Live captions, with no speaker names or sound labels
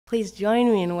Please join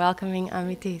me in welcoming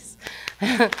Amitis.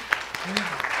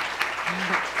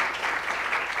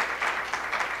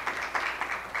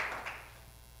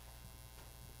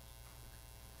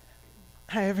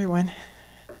 Hi, everyone.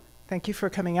 Thank you for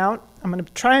coming out. I'm going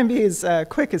to try and be as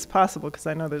quick as possible because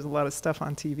I know there's a lot of stuff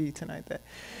on TV tonight that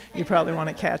you probably want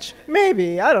to catch.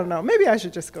 Maybe, I don't know. Maybe I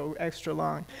should just go extra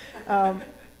long.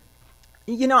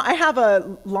 You know, I have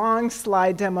a long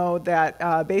slide demo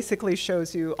that basically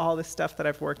shows you all the stuff that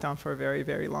I've worked on for a very,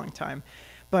 very long time.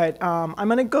 But I'm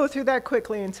going to go through that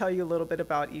quickly and tell you a little bit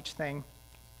about each thing.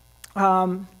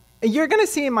 You're going to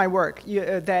see in my work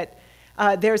that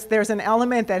there's an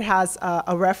element that has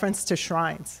a reference to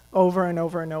shrines over and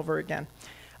over and over again.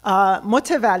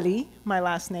 Motevalli, my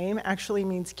last name, actually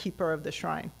means keeper of the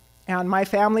shrine. And my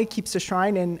family keeps a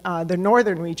shrine in the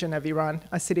northern region of Iran,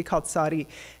 a city called Sari.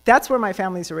 That's where my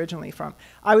family's originally from.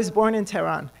 I was born in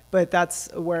Tehran, but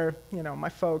that's where, you know, my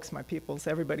folks, my peoples,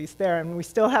 everybody's there. And we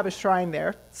still have a shrine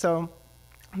there. So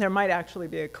there might actually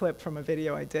be a clip from a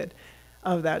video I did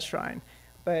of that shrine.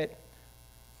 But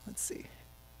let's see.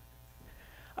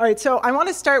 All right, so I want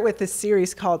to start with this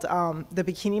series called the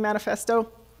Bikini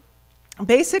Manifesto.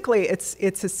 Basically,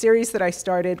 it's a series that I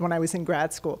started when I was in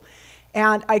grad school.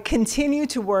 And I continue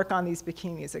to work on these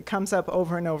bikinis. It comes up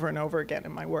over and over and over again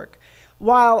in my work.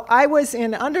 While I was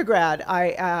in undergrad,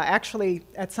 I actually,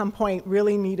 at some point,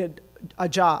 really needed a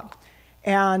job.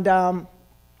 And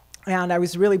I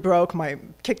was really broke.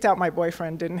 Kicked out my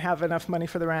boyfriend, didn't have enough money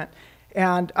for the rent.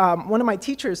 And one of my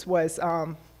teachers was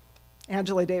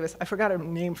Angela Davis. I forgot her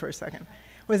name for a second.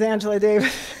 Was Angela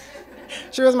Davis.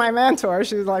 She was my mentor.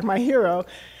 She was like my hero.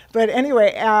 But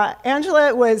anyway,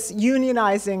 Angela was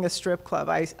unionizing a strip club.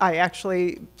 I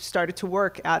actually started to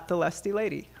work at the Lusty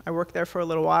Lady. I worked there for a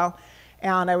little while.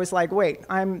 And I was like, wait,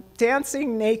 I'm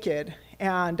dancing naked,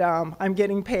 and I'm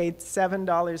getting paid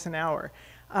 $7 an hour.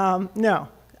 No,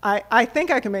 I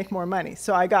think I can make more money.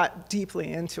 So I got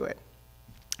deeply into it.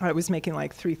 I was making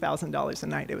like $3,000 a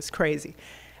night. It was crazy.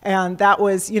 And that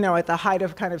was, you know, at the height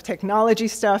of kind of technology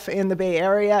stuff in the Bay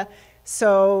Area.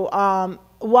 So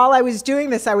while I was doing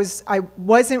this, I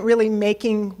wasn't really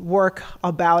making work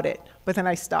about it, but then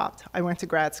I stopped. I went to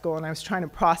grad school and I was trying to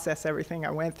process everything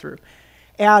I went through.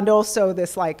 And also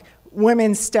this like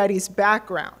women's studies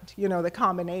background, you know, the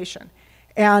combination.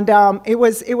 And it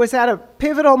was at a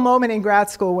pivotal moment in grad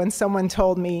school when someone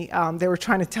told me, they were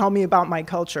trying to tell me about my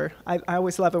culture. I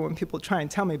always love it when people try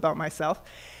and tell me about myself.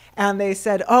 And they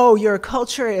said, oh, your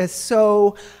culture is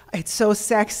it's so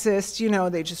sexist, you know,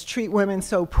 they just treat women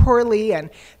so poorly, and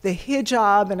the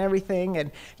hijab and everything,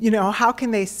 and, you know, how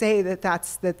can they say that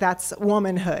that's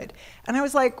womanhood? And I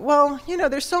was like, well, you know,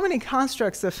 there's so many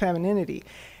constructs of femininity.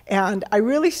 And I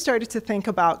really started to think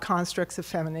about constructs of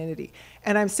femininity.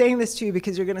 And I'm saying this to you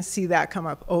because you're going to see that come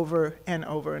up over and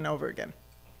over and over again.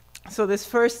 So this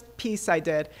first piece I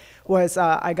did was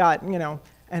I got, you know,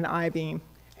 an I-beam.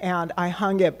 And I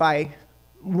hung it by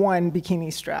one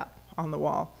bikini strap on the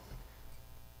wall.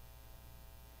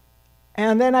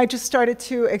 And then I just started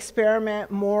to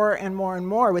experiment more and more and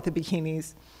more with the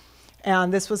bikinis.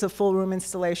 And this was a full room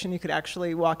installation. You could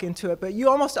actually walk into it. But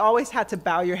you almost always had to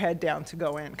bow your head down to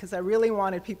go in, because I really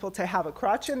wanted people to have a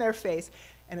crotch in their face.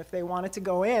 And if they wanted to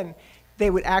go in, they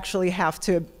would actually have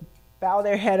to bow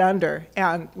their head under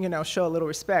and, you know, show a little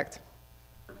respect.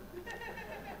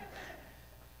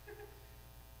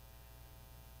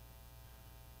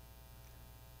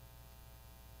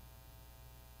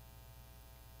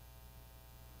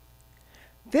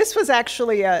 This was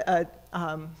actually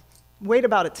weighed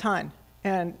about a ton,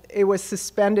 and it was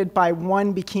suspended by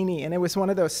one bikini, and it was one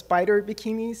of those spider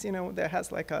bikinis, you know, that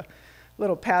has like a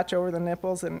little patch over the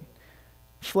nipples and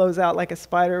flows out like a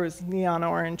spider. It was neon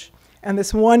orange. And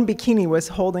this one bikini was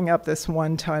holding up this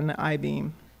 1-ton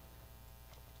I-beam.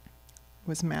 It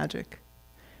was magic.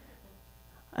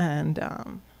 And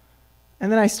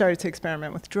then I started to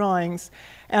experiment with drawings.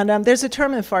 And there's a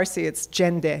term in Farsi, it's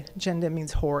jende. Jende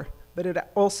means whore. But it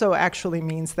also actually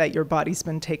means that your body's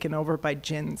been taken over by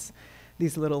jinns,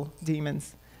 these little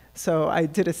demons. So I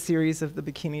did a series of the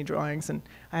bikini drawings, and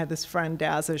I had this friend,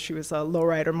 Daza. She was a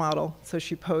lowrider model, so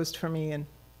she posed for me, and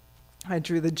I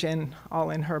drew the jinn all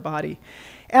in her body.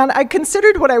 And I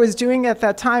considered what I was doing at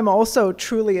that time also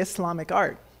truly Islamic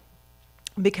art,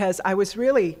 because I was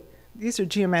really, these are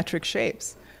geometric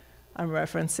shapes I'm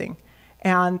referencing.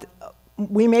 And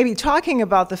we may be talking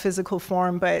about the physical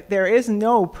form, but there is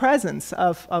no presence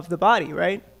of the body,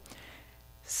 right?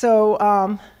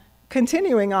 So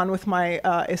continuing on with my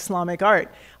Islamic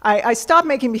art, I stopped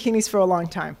making bikinis for a long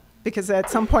time, because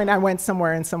at some point I went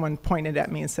somewhere and someone pointed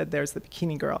at me and said, there's the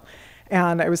bikini girl.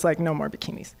 And I was like, no more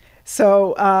bikinis.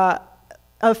 So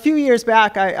a few years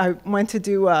back, I went to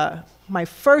do my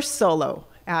first solo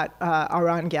at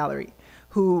Aran Gallery,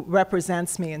 who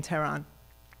represents me in Tehran.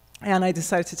 And I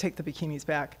decided to take the bikinis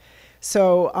back.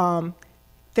 So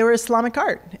they were Islamic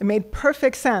art. It made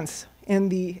perfect sense in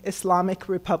the Islamic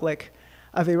Republic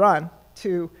of Iran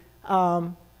to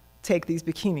take these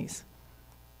bikinis.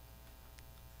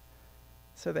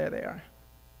 So there they are.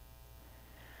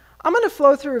 I'm going to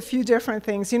flow through a few different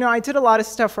things. You know, I did a lot of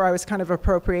stuff where I was kind of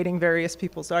appropriating various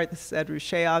people's art. This is Ed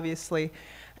Ruscha, obviously.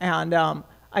 And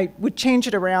I would change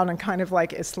it around and kind of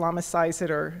like Islamicize it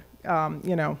or,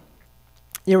 you know,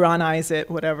 Iranize it,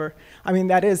 whatever. I mean,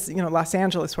 that is, you know, Los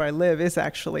Angeles, where I live, is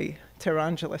actually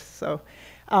Tehrangeles. So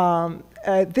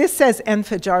this says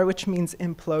Enfajar, which means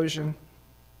implosion.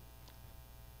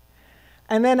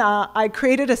 And then I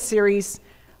created a series.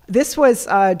 This was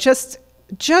just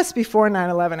before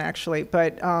 9/11, actually,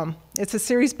 but it's a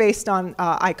series based on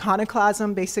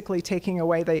iconoclasm, basically taking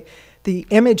away the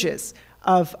images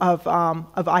of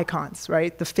icons,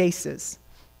 right? The faces.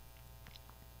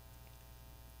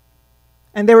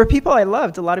 And there were people I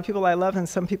loved, a lot of people I loved, and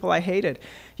some people I hated.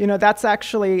 You know, that's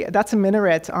a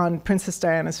minaret on Princess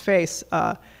Diana's face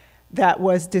that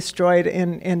was destroyed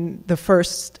in the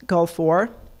first Gulf War,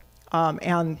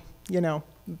 and you know,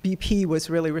 BP was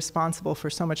really responsible for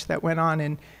so much that went on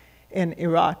in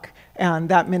Iraq, and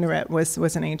that minaret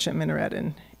was an ancient minaret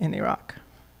in Iraq.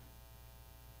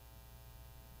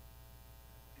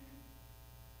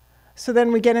 So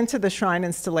then we get into the shrine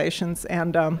installations,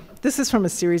 and this is from a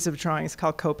series of drawings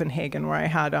called Copenhagen, where I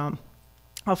had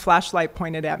a flashlight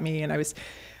pointed at me, and I was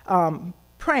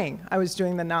praying. I was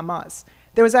doing the namaz.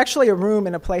 There was actually a room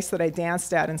in a place that I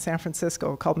danced at in San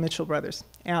Francisco called Mitchell Brothers,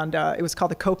 and it was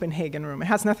called the Copenhagen Room. It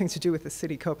has nothing to do with the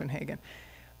city Copenhagen.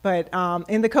 But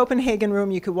in the Copenhagen Room,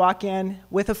 you could walk in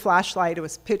with a flashlight. It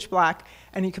was pitch black,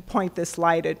 and you could point this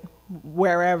light at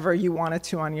wherever you wanted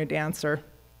to on your dancer,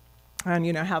 and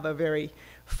you know, have a very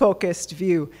focused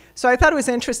view. So I thought it was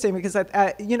interesting because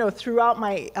you know, throughout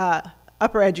my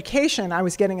upper education, I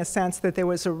was getting a sense that there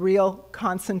was a real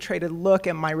concentrated look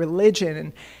at my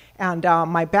religion and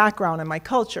my background and my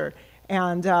culture.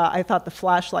 And I thought the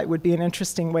flashlight would be an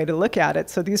interesting way to look at it.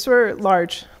 So these were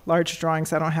large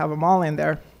drawings. I don't have them all in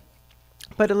there.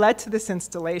 But it led to this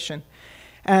installation.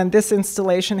 And this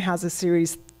installation has a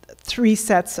series, 3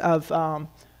 sets of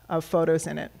photos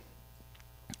in it.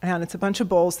 And it's a bunch of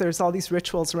bowls. There's all these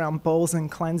rituals around bowls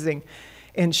and cleansing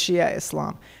in Shia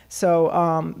Islam.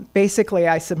 So basically,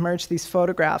 I submerged these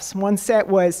photographs. One set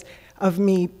was of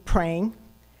me praying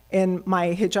in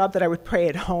my hijab that I would pray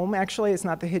at home. Actually, it's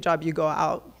not the hijab you go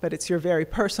out, but it's your very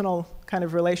personal kind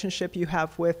of relationship you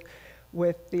have with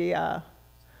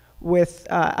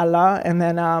Allah. And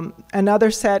then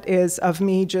another set is of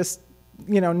me just,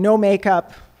 you know, no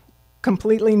makeup,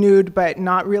 completely nude, but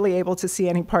not really able to see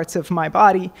any parts of my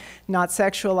body, not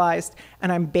sexualized,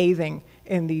 and I'm bathing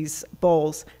in these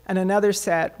bowls. And another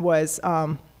set was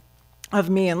of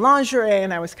me in lingerie,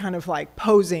 and I was kind of like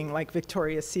posing like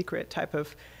Victoria's Secret type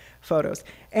of photos.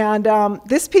 And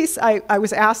this piece, I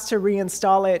was asked to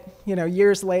reinstall it, you know,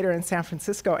 years later in San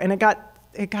Francisco, and it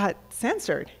got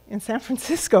censored in San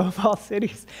Francisco, of all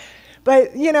cities.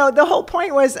 But, you know, the whole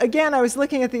point was, again, I was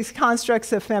looking at these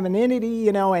constructs of femininity,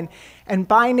 you know, and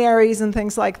binaries and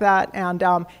things like that. And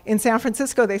in San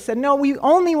Francisco, they said, no, we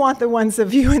only want the ones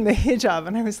of you in the hijab.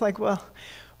 And I was like, well,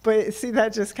 but see,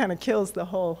 that just kind of kills the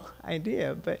whole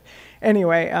idea. But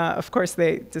anyway, of course,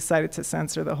 they decided to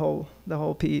censor the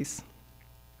whole piece.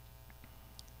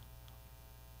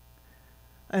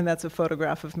 And that's a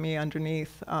photograph of me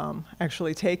underneath,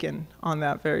 actually taken on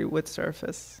that very wood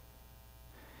surface.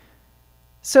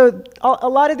 So a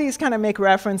lot of these kind of make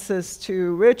references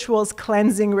to rituals,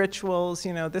 cleansing rituals.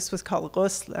 You know, this was called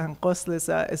ghusl, and ghusl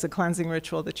is a cleansing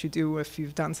ritual that you do if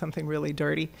you've done something really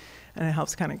dirty, and it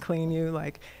helps kind of clean you,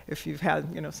 like if you've had,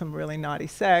 you know, some really naughty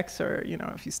sex, or, you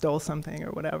know, if you stole something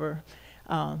or whatever,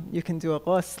 you can do a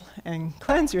ghusl and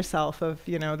cleanse yourself of,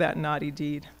 you know, that naughty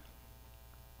deed.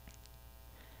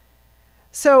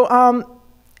 So,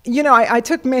 you know, I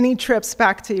took many trips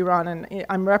back to Iran, and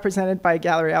I'm represented by a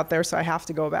gallery out there, so I have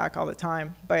to go back all the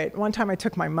time. But one time I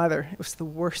took my mother. It was the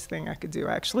worst thing I could do.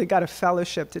 I actually got a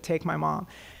fellowship to take my mom,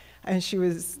 and she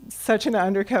was such an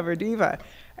undercover diva.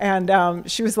 And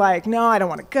she was like, no, I don't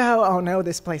want to go. Oh, no,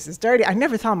 this place is dirty. I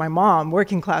never thought my mom,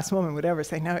 working class woman, would ever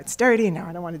say, no, it's dirty. No,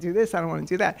 I don't want to do this. I don't want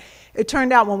to do that. It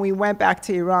turned out when we went back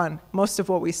to Iran, most of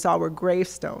what we saw were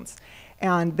gravestones.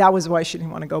 And that was why she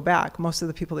didn't want to go back. Most of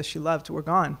the people that she loved were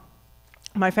gone.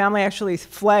 My family actually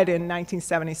fled in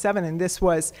 1977, and this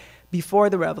was before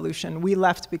the revolution. We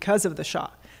left because of the Shah.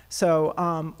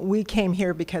 So we came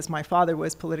here because my father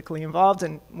was politically involved,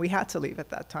 and we had to leave at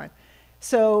that time.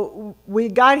 So we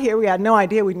got here, we had no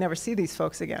idea we'd never see these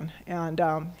folks again. And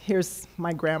here's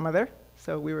my grandmother.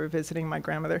 So we were visiting my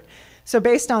grandmother. So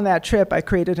based on that trip, I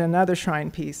created another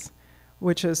shrine piece,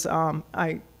 which is,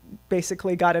 I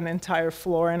basically got an entire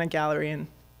floor in a gallery, and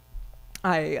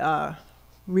I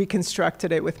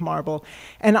reconstructed it with marble.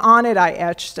 And on it, I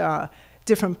etched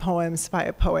different poems by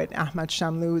a poet. Ahmad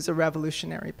Shamlou, who's a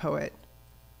revolutionary poet.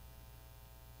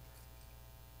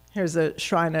 Here's a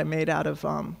shrine I made out of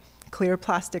clear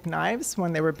plastic knives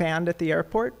when they were banned at the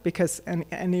airport because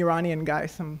an Iranian guy,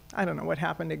 I don't know what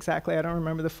happened exactly, I don't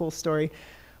remember the full story,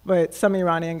 but some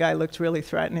Iranian guy looked really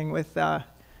threatening with a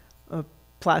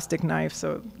plastic knife,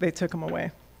 so they took him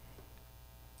away.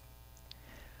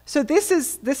 So this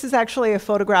is actually a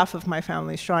photograph of my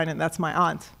family's shrine, and that's my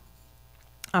aunt.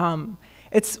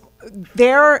 It's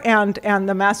there and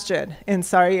the masjid in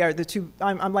Sari are the two.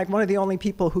 I'm like one of the only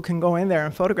people who can go in there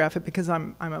and photograph it because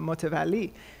I'm a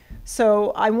Motevalli.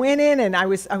 So I went in and I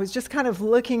was just kind of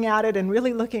looking at it and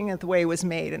really looking at the way it was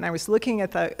made, and I was looking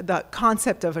at the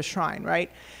concept of a shrine,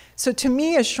 right? So to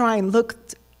me, a shrine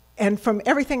looked, and from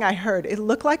everything I heard, it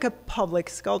looked like a public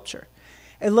sculpture.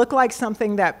 It looked like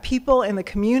something that people in the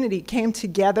community came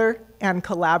together and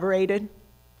collaborated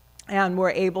and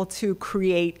were able to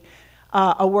create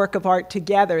a work of art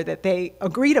together that they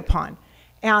agreed upon.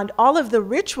 And all of the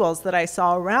rituals that I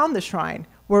saw around the shrine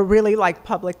were really like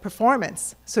public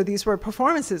performance. So these were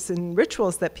performances and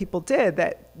rituals that people did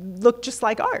that looked just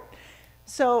like art.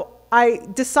 So I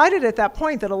decided at that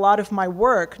point that a lot of my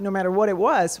work, no matter what it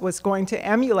was going to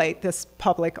emulate this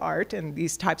public art and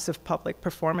these types of public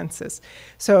performances.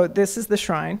 So this is the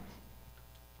shrine.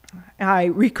 I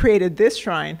recreated this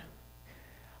shrine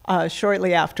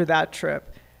shortly after that trip.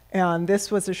 And this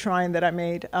was a shrine that I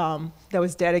made that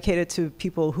was dedicated to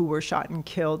people who were shot and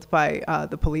killed by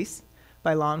the police,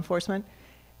 by law enforcement.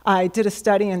 I did a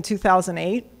study in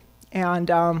 2008,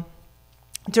 and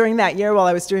during that year while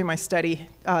I was doing my study,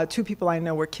 2 people I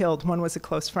know were killed. One was a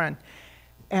close friend.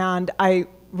 And I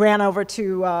ran over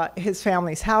to his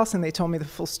family's house, and they told me the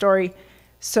full story.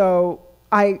 So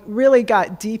I really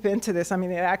got deep into this. I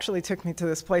mean, it actually took me to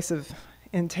this place of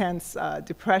intense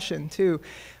depression, too.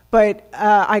 But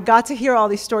I got to hear all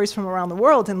these stories from around the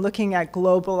world and looking at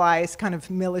globalized, kind of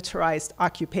militarized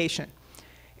occupation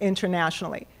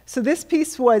internationally. So this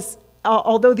piece was,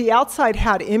 although the outside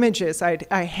had images,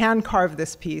 I hand-carved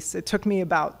this piece. It took me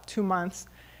about 2 months.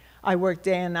 I worked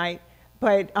day and night.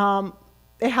 But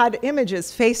it had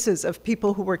images, faces of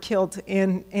people who were killed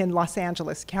in Los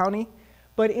Angeles County.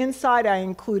 But inside, I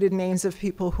included names of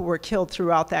people who were killed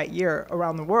throughout that year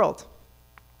around the world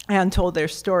and told their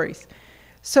stories.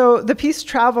 So the piece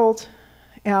traveled,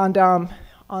 and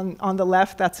on the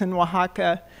left, that's in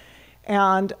Oaxaca.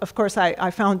 And of course, I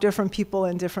found different people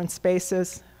in different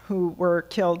spaces who were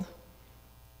killed.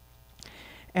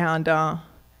 And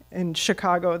in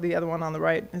Chicago, the other one on the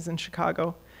right is in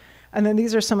Chicago. And then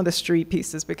these are some of the street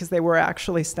pieces because they were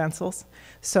actually stencils.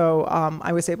 So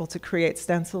I was able to create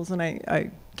stencils, and I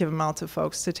give them out to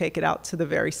folks to take it out to the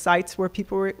very sites where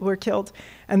people were killed.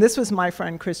 And this was my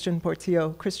friend, Christian Portillo.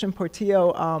 Christian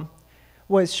Portillo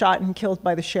was shot and killed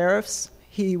by the sheriffs.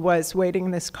 He was waiting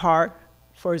in this car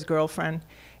for his girlfriend.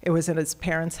 It was at his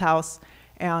parents' house.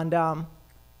 And,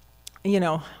 you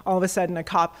know, all of a sudden a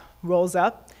cop rolls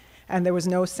up, and there was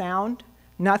no sound,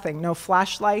 nothing, no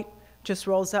flashlight, just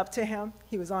rolls up to him.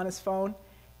 He was on his phone.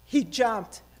 He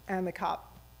jumped, and the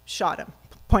cop shot him,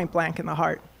 point blank in the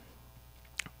heart.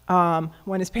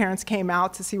 When his parents came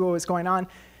out to see what was going on,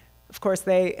 of course,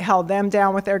 they held them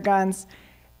down with their guns.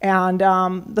 And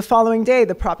the following day,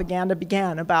 the propaganda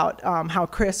began about how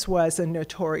Chris was a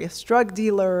notorious drug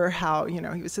dealer, how, you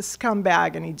know, he was a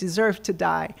scumbag and he deserved to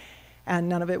die. And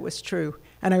none of it was true.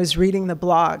 And I was reading the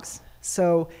blogs.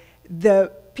 So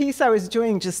the piece I was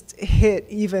doing just hit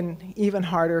even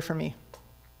harder for me.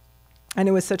 And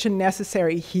it was such a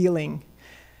necessary healing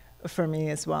for me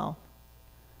as well.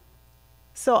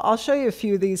 So I'll show you a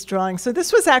few of these drawings. So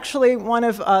this was actually one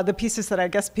of the pieces that I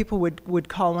guess people would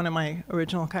call one of my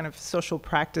original kind of social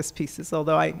practice pieces,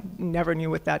 although I never knew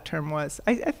what that term was.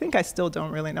 I think I still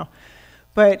don't really know.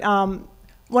 But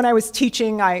when I was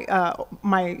teaching,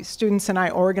 my students and I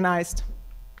organized.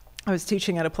 I was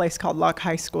teaching at a place called Locke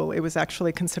High School. It was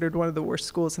actually considered one of the worst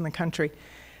schools in the country.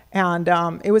 And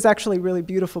it was actually a really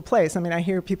beautiful place. I mean, I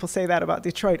hear people say that about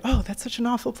Detroit. Oh, that's such an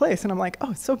awful place. And I'm like,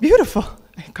 oh, it's so beautiful.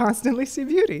 I constantly see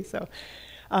beauty. So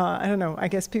I don't know, I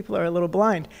guess people are a little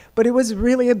blind. But it was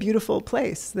really a beautiful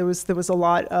place. There was a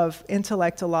lot of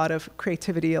intellect, a lot of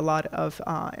creativity, a lot of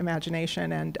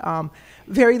imagination, and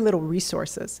very little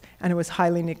resources. And it was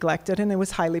highly neglected, and it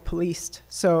was highly policed.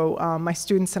 So my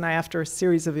students and I, after a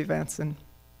series of events, and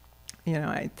you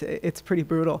know, it's pretty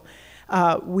brutal,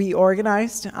 we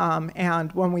organized,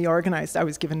 and when we organized, I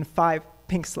was given 5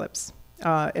 pink slips.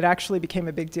 It actually became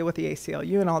a big deal with the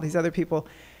ACLU and all these other people.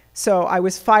 So I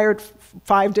was fired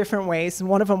 5 different ways, and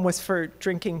one of them was for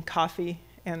drinking coffee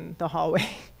in the hallway.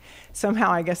 Somehow,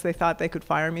 I guess they thought they could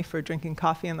fire me for drinking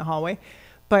coffee in the hallway.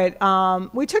 But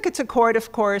we took it to court,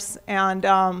 of course, and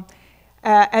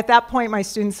at that point, my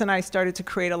students and I started to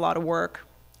create a lot of work.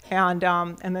 And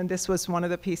then this was one of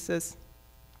the pieces.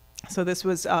 So this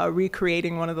was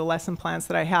recreating one of the lesson plans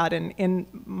that I had,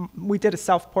 and we did a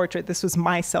self-portrait. This was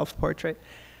my self-portrait.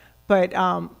 But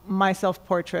my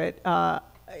self-portrait,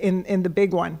 in the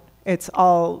big one, it's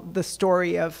all the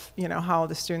story of, you know, how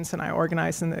the students and I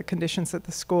organized and the conditions at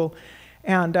the school,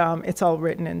 and it's all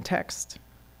written in text.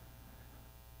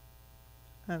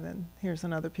 And then here's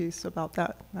another piece about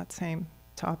that same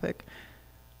topic,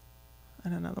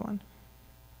 and another one.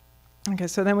 Okay,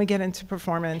 so then we get into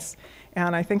performance,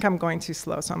 and I think I'm going too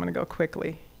slow, so I'm going to go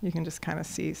quickly. You can just kind of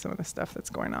see some of the stuff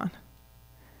that's going on.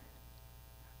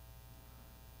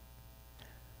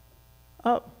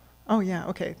 Oh yeah,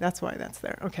 okay, that's why that's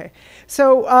there. Okay,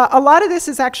 so a lot of this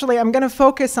is actually, I'm going to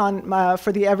focus on,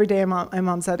 for the Everyday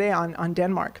Imamzadeh, on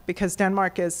Denmark, because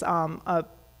Denmark is a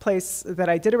place that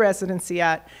I did a residency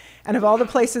at, and of all the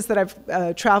places that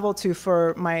I've traveled to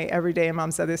for my Everyday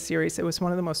Imamzadeh series, it was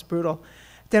one of the most brutal.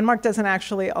 Denmark doesn't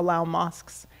actually allow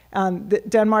mosques.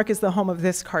 Denmark is the home of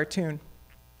this cartoon.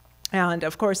 And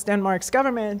of course, Denmark's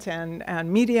government and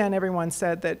media and everyone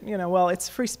said that, you know, well, it's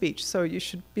free speech, so you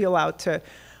should be allowed to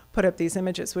put up these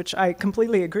images, which I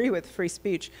completely agree with, free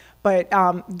speech. But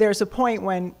there's a point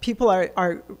when people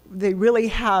they really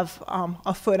have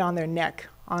a foot on their neck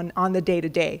on the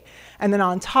day-to-day. And then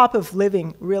on top of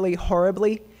living really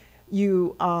horribly,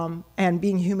 and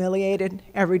being humiliated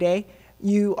every day,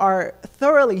 you are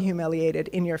thoroughly humiliated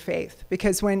in your faith,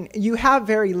 because when you have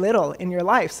very little in your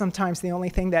life, sometimes the only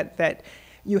thing that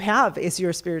you have is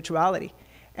your spirituality.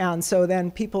 And so then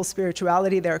people's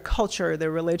spirituality, their culture, their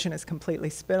religion is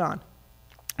completely spit on.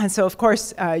 And so, of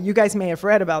course, you guys may have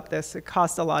read about this. It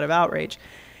caused a lot of outrage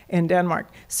in Denmark.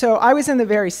 So I was in the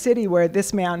very city where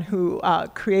this man who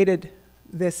created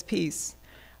this piece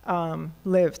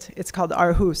lived. It's called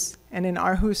Aarhus. And in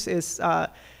Aarhus is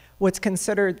what's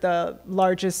considered the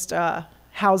largest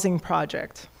housing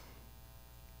project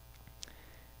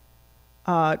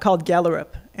called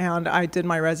Gellerup. And I did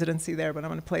my residency there, but I'm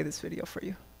going to play this video for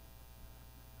you.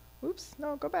 Oops,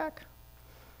 no, go back.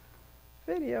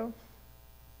 Video.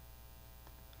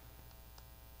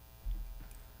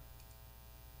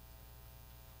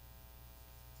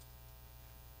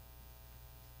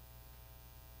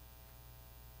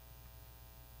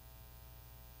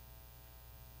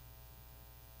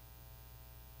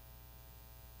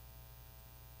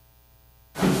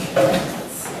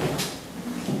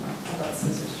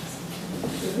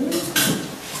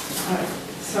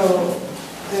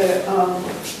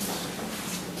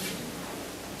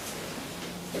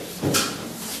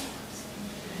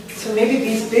 So maybe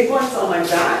these big ones on my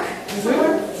back,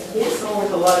 someone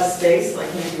with a lot of space,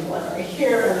 like maybe one right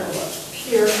here and one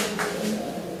here.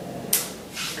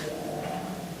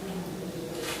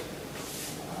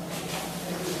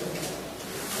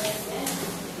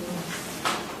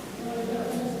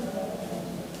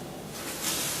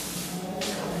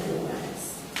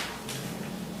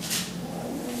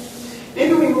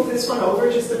 Maybe we move this one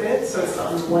over just a bit so it's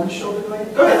on one shoulder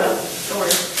blade. Go ahead, don't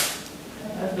worry.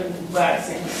 I've been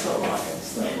waxing so long,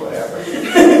 it's like whatever.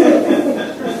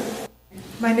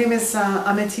 My name is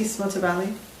Amitis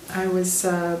Motevalli. I was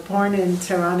born in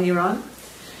Tehran, Iran,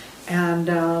 and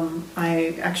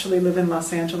I actually live in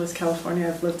Los Angeles, California.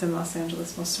 I've lived in Los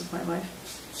Angeles most of my life.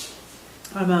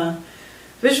 I'm a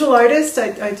visual artist.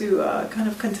 I do kind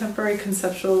of contemporary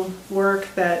conceptual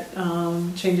work that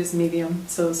changes medium.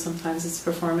 So sometimes it's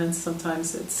performance,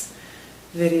 sometimes it's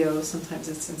video, sometimes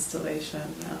it's installation.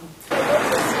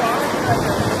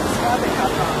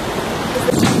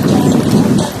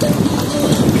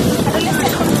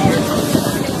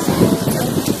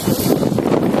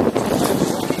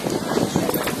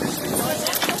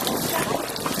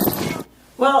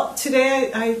 Well,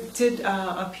 today I did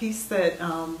a piece that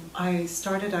I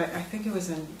started, I think it was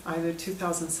in either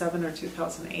 2007 or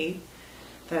 2008,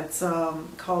 that's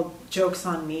called Jokes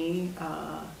on Me,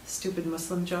 Stupid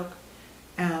Muslim Joke.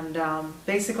 And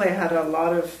basically I had a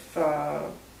lot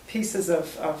of pieces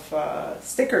of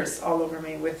stickers all over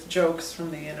me with jokes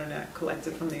from the internet,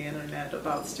 collected from the internet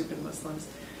about stupid Muslims.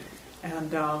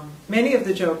 And many of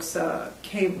the jokes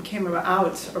came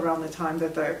out around the time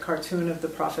that the cartoon of the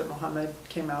Prophet Muhammad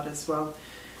came out as well.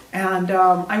 And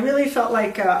I really felt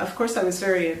like, of course, I was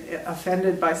very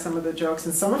offended by some of the jokes,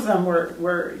 and some of them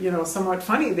were somewhat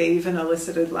funny. They even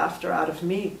elicited laughter out of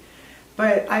me.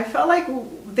 But I felt like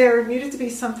there needed to be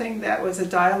something that was a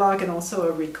dialogue and also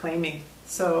a reclaiming.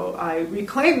 So I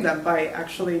reclaimed them by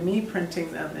actually me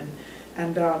printing them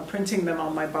and printing them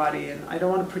on my body. And I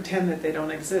don't want to pretend that they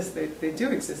don't exist. They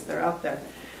do exist. They're out there.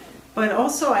 But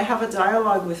also I have a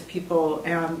dialogue with people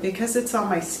because it's on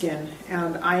my skin.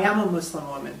 And I am a Muslim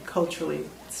woman, culturally,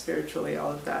 spiritually,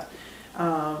 all of that.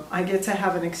 I get to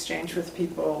have an exchange with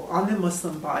people on the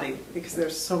Muslim body because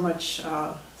there's so much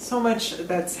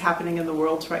that's happening in the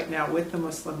world right now with the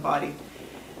Muslim body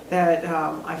that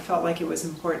I felt like it was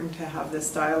important to have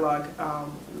this dialogue,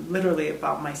 literally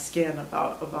about my skin,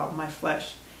 about my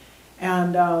flesh,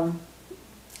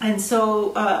 and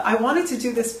so I wanted to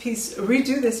do this piece,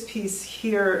 redo this piece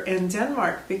here in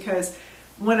Denmark because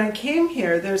when I came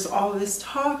here, there's all this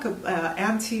talk of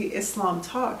anti-Islam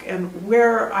talk, and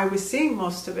where I was seeing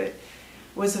most of it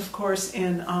was, of course,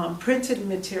 in printed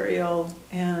material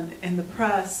and in the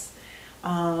press.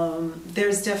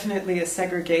 There's definitely a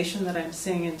segregation that I'm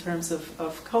seeing in terms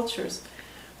of cultures.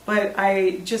 But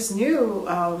I just knew,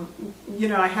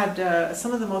 I had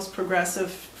some of the most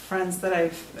progressive friends that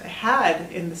I've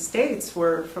had in the States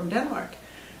were from Denmark.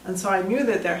 And so I knew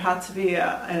that there had to be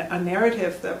a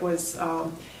narrative that was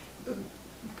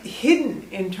hidden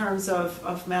in terms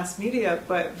of mass media,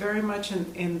 but very much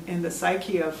in the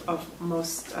psyche of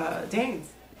most Danes.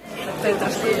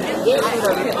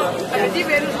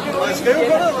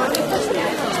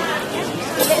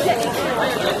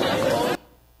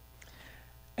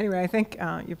 Anyway, I think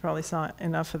you probably saw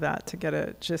enough of that to get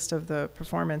a gist of the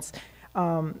performance.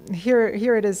 Here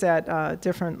it is at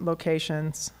different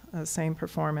locations. Same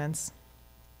performance.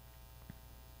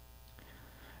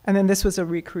 And then this was a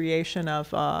recreation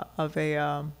of a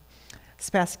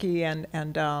Spassky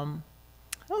and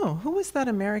who was that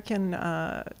American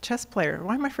chess player?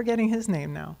 Why am I forgetting his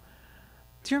name now?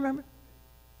 Do you remember?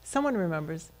 Someone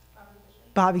remembers.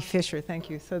 Bobby Fischer, thank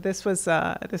you. So this was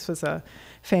a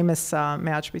famous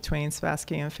match between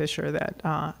Spassky and Fischer that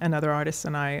another artist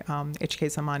and I, H.K.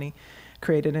 Zamani,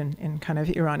 created in kind of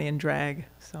Iranian drag.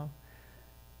 So.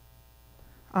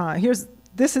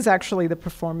 This is actually the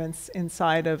performance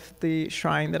inside of the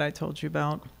shrine that I told you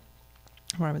about,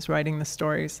 where I was writing the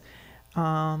stories.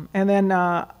 And then,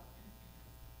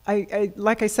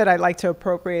 like I said, I like to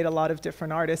appropriate a lot of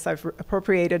different artists. I've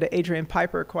appropriated Adrian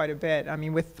Piper quite a bit. I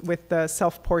mean, with the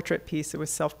self-portrait piece, it was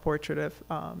self-portrait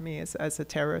of me as a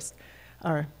terrorist,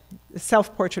 or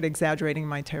self-portrait exaggerating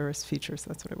my terrorist features.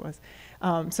 That's what it was.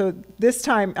 So this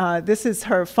time, this is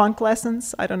her funk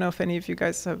lessons. I don't know if any of you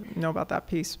guys know about that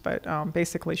piece, but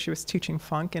basically she was teaching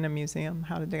funk in a museum,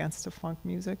 how to dance to funk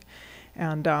music.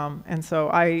 And so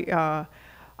I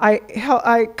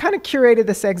kind of curated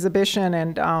this exhibition,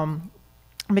 and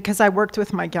because I worked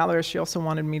with my gallerist, she also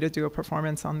wanted me to do a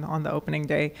performance on the opening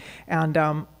day. And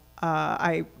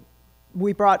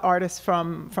we brought artists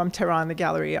from Tehran, the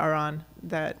gallery Aran,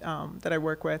 that I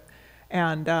work with,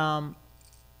 and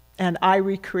I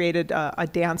recreated a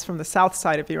dance from the south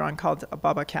side of Iran called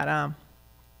Baba Karam.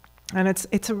 And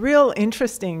it's a real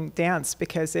interesting dance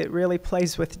because it really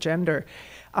plays with gender.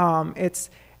 It's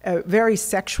very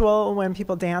sexual when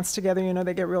people dance together. You know,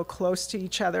 they get real close to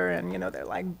each other, and they're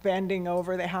like bending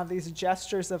over. They have these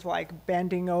gestures of like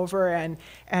bending over and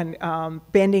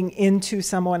bending into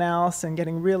someone else and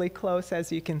getting really close,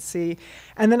 as you can see.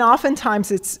 And then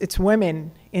oftentimes it's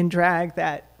women in drag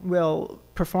that will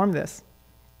perform this.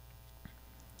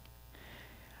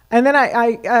 And then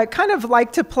I kind of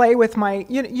like to play with my,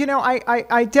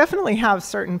 I definitely have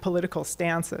certain political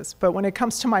stances, but when it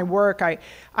comes to my work,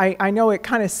 I know it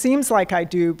kind of seems like I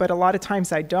do, but a lot of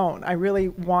times I don't. I really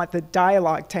want the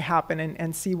dialogue to happen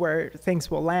and see where things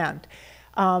will land.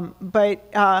 But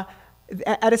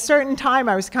at a certain time,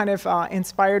 I was kind of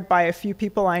inspired by a few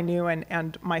people I knew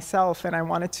and myself, and I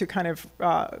wanted to kind of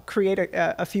create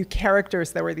a few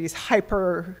characters that were these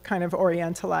hyper kind of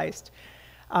orientalized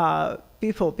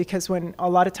people, because a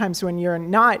lot of times when you're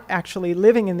not actually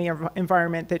living in the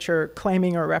environment that you're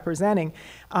claiming or representing,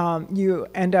 you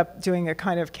end up doing a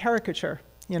kind of caricature,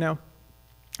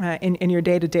 in your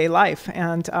day-to-day life.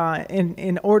 And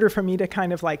in order for me to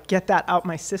kind of like get that out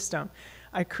my system,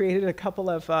 I created a couple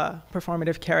of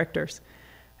performative characters.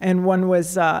 And one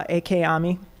was A.K.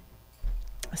 Ami,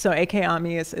 So AK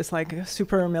Ami is like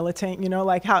super militant, you know,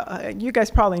 like how you guys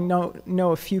probably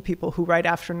know a few people who right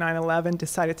after 9/11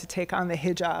 decided to take on the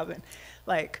hijab and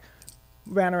like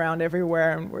ran around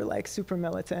everywhere and were like super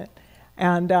militant.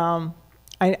 And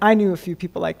I knew a few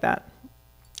people like that.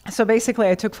 So basically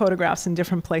I took photographs in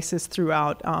different places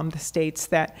throughout the states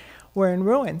that were in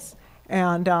ruins.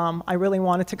 And I really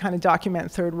wanted to kind of document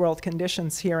third world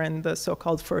conditions here in the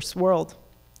so-called first world.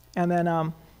 And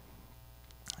then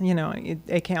you know,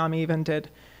 AK Ami even did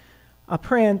a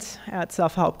print at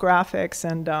Self-Help Graphics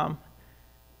and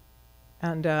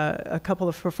a couple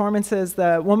of performances.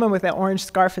 The woman with the orange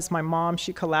scarf is my mom.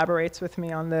 She collaborates with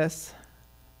me on this.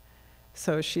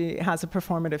 So she has a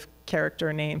performative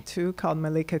character name too called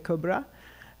Malika Kubra.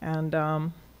 And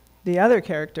the other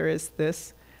character is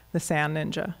this, the Sand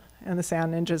Ninja. And the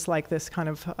Sand Ninja is like this kind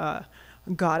of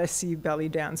goddessy belly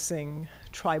dancing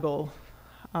tribal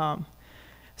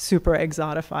super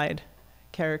exotified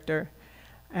character,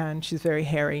 and she's very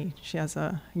hairy. She has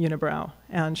a unibrow,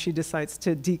 and she decides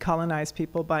to decolonize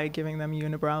people by giving them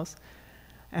unibrows.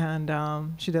 And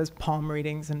she does palm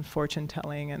readings and fortune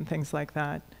telling and things like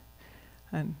that,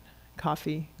 and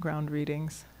coffee ground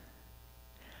readings.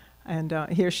 And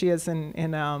here she is in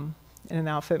an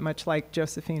outfit much like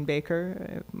Josephine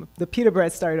Baker. The pita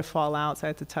bread started to fall out, so I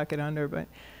had to tuck it under, but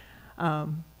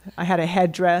I had a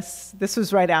headdress. This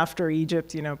was right after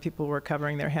Egypt, you know, people were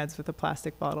covering their heads with the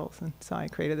plastic bottles. And so I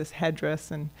created this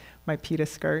headdress and my pita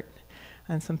skirt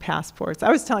and some passports. I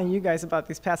was telling you guys about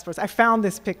these passports. I found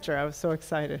this picture. I was so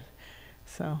excited.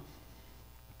 So,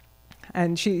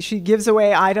 and she gives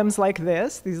away items like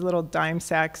this, these little dime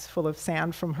sacks full of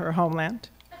sand from her homeland.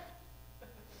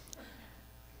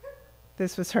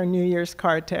 This was her New Year's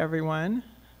card to everyone.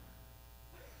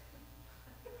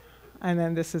 And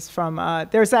then this is from,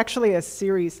 there's actually a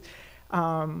series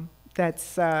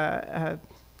that's a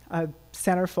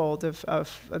centerfold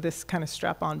of this kind of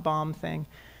strap-on bomb thing.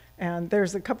 And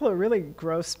there's a couple of really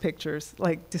gross pictures,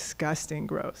 like disgusting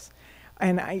gross.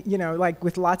 And you know, like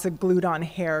with lots of glued-on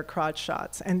hair crotch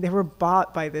shots. And they were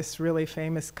bought by this really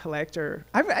famous collector.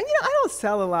 You know, I don't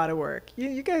sell a lot of work.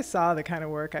 You guys saw the kind of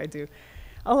work I do.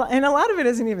 And a lot of it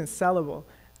isn't even sellable.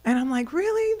 And I'm like,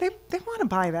 really? They want to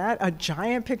buy that? A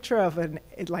giant picture of an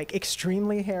like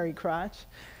extremely hairy crotch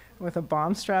with a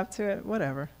bomb strapped to it?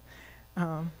 Whatever.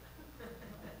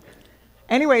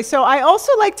 Anyway, so I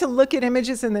also like to look at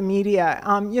images in the media,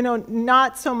 you know,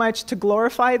 not so much to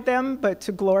glorify them, but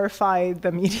to glorify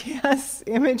the media's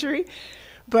imagery.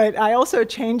 But I also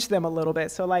changed them a little bit.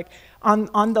 So like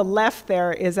on the left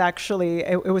there is actually,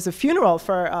 it was a funeral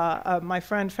for my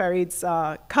friend Farid's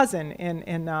cousin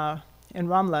in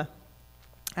Ramla.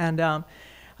 And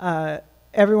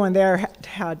everyone there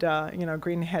had you know,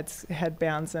 green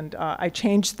headbands, and I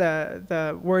changed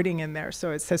the wording in there.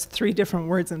 So it says 3 different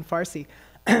words in Farsi.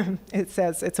 It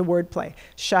says, it's a wordplay,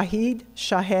 Shahid,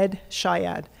 Shahed,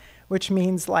 Shayad, which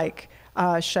means like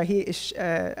Shahed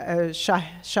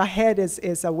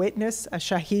is a witness, a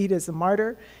Shahid is a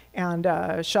martyr, and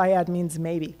Shayad means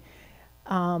maybe.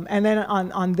 And then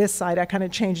on this side, I kind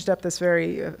of changed up this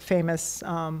very famous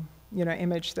you know,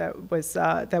 image that was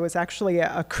actually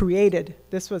a created,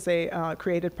 this was a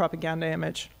created propaganda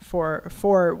image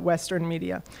for Western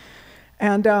media.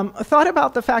 And thought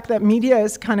about the fact that media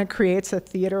kind of creates a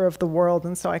theater of the world,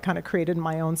 and so I kind of created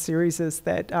my own series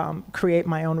that create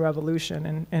my own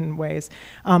revolution in ways.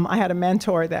 I had a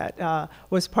mentor that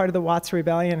was part of the Watts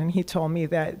Rebellion, and he told me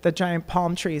that the giant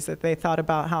palm trees, that they thought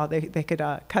about how they could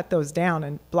cut those down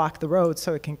and block the road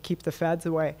so it can keep the feds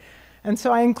away. And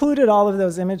so I included all of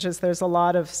those images. There's a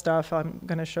lot of stuff. I'm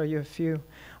going to show you a few.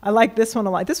 I like this one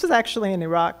a lot. This was actually in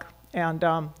Iraq, and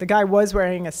the guy was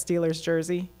wearing a Steelers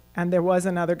jersey, and there was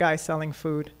another guy selling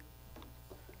food.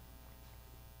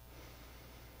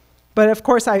 But of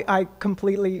course, I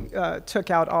completely took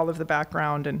out all of the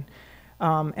background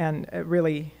and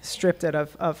really stripped it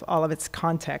of all of its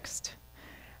context.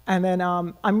 And then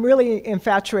I'm really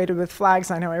infatuated with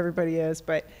flags. I know everybody is,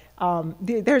 but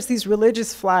there's these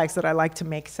religious flags that I like to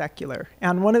make secular.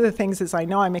 And one of the things is, I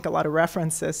know I make a lot of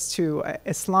references to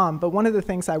Islam, but one of the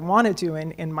things I want to do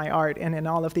in my art and in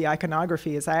all of the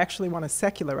iconography is I actually want to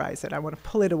secularize it. I want to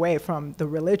pull it away from the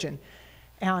religion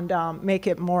and make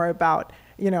it more about,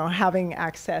 you know, having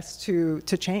access to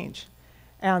change.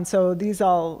 And so these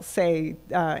all say,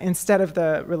 instead of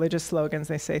the religious slogans,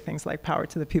 they say things like power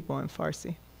to the people in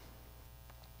Farsi.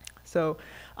 So,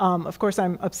 of course,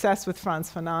 I'm obsessed with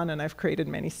Frantz Fanon, and I've created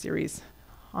many series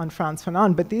on Frantz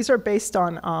Fanon, but these are based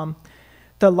on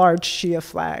the large Shia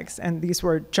flags, and these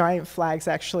were giant flags,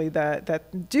 actually, do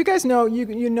you guys know,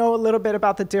 you know a little bit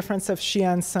about the difference of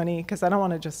Shia and Sunni? Because I don't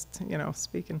want to just, you know,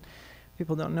 speak in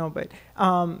people don't know, but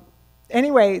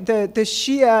anyway,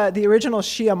 the original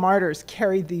Shia martyrs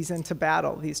carried these into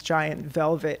battle, these giant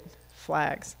velvet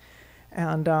flags.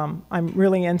 And I'm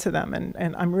really into them,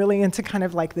 and I'm really into kind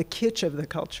of like the kitsch of the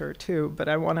culture too, but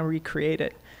I want to recreate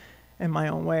it in my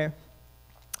own way.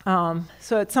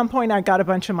 So at some point I got a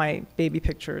bunch of my baby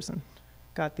pictures and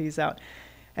got these out.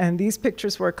 And these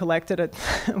pictures were collected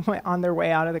on their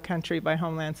way out of the country by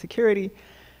Homeland Security.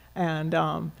 And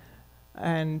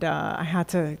I had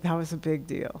to, that was a big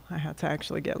deal. I had to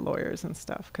actually get lawyers and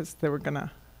stuff because they were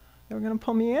gonna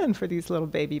pull me in for these little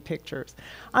baby pictures.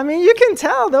 I mean, you can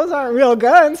tell those aren't real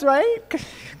guns, right?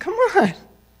 Come on.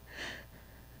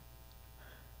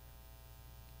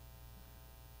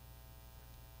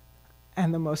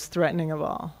 And the most threatening of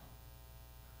all.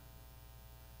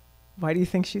 Why do you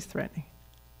think she's threatening?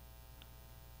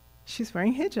 She's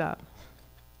wearing hijab.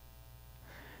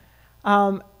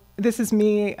 This is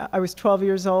me. I was 12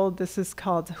 years old. This is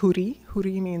called Huri.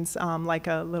 Huri means like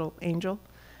a little angel.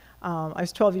 I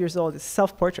was 12 years old. It's a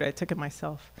self-portrait. I took it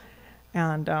myself.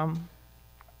 And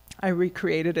I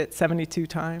recreated it 72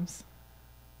 times.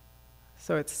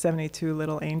 So it's 72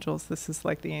 little angels. This is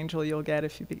like the angel you'll get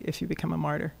if you become a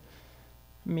martyr.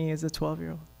 Me as a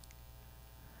 12-year-old.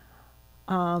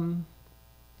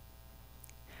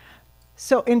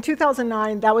 So in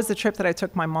 2009, that was the trip that I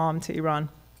took my mom to Iran.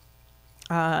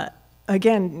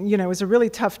 Again, you know, it was a really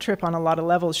tough trip on a lot of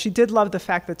levels. She did love the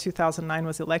fact that 2009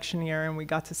 was election year, and we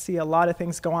got to see a lot of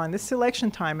things go on. This is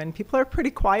election time, and people are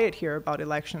pretty quiet here about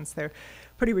elections. They're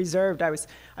pretty reserved.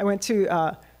 I went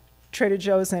to Trader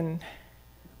Joe's in,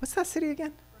 what's that city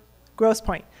again? Grosse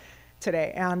Pointe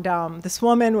today, and this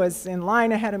woman was in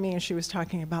line ahead of me, and she was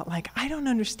talking about, like, I don't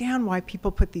understand why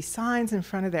people put these signs in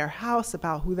front of their house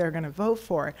about who they're going to vote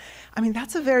for. I mean,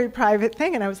 that's a very private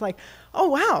thing. And I was like, oh,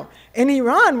 wow. In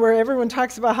Iran, where everyone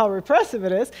talks about how repressive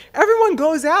it is, everyone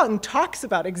goes out and talks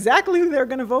about exactly who they're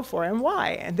going to vote for and why.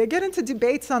 And they get into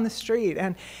debates on the street.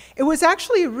 And it was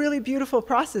actually a really beautiful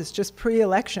process just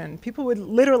pre-election. People would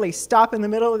literally stop in the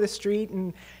middle of the street,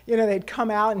 and you know, they'd come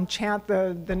out and chant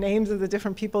the names of the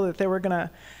different people that they were going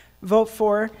to vote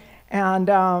for. And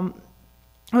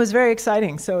it was very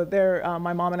exciting. So there,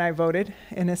 my mom and I voted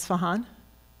in Isfahan.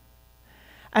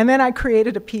 And then I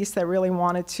created a piece that really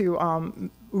wanted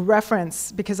to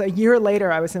reference, because a year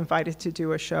later I was invited to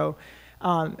do a show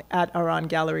at Aran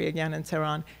Gallery again in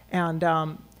Tehran. And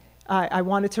I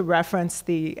wanted to reference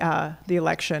the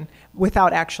election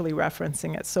without actually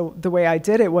referencing it. So the way I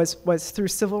did it was through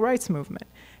civil rights movement.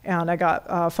 And I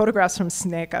got photographs from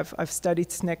SNCC. I've studied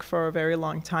SNCC for a very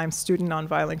long time, Student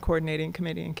Nonviolent Coordinating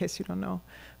Committee, in case you don't know.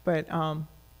 But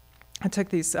I took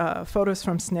these photos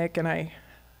from SNCC, and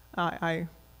I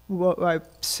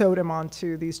sewed them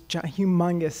onto these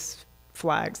humongous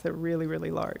flags. They're really,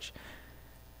 really large.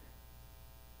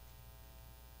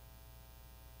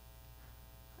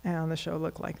 And the show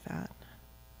looked like that.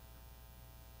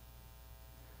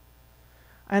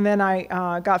 And then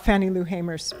I got Fannie Lou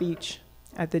Hamer's speech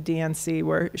at the DNC,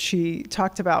 where she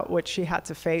talked about what she had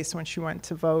to face when she went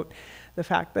to vote, the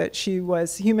fact that she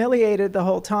was humiliated the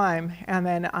whole time, and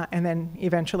then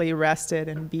eventually arrested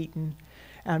and beaten,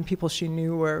 and people she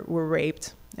knew were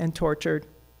raped and tortured.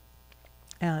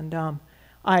 And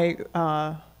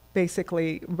I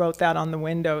basically wrote that on the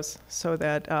windows so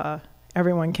that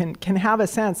everyone can have a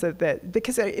sense that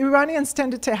because Iranians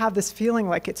tended to have this feeling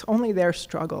like it's only their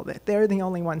struggle, that they're the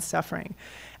only ones suffering.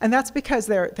 And that's because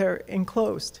they're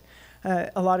enclosed.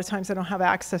 A lot of times they don't have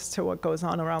access to what goes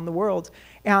on around the world.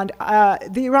 And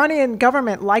the Iranian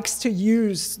government likes to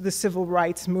use the civil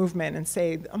rights movement and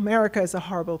say, America is a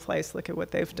horrible place, look at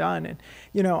what they've done, and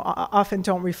you know, often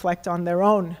don't reflect on their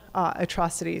own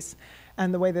atrocities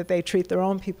and the way that they treat their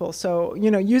own people. So, you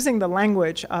know, using the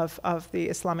language of the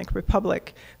Islamic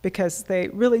Republic, because they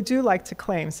really do like to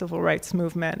claim civil rights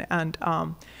movement and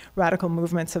radical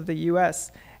movements of the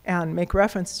US and make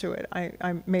reference to it.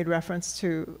 I made reference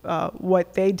to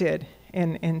what they did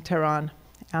in Tehran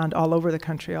and all over the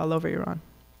country, all over Iran.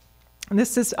 And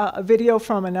this is a video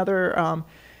from another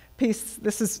piece.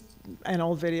 This is an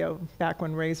old video back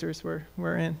when razors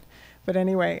were in. But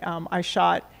anyway, I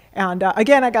shot. And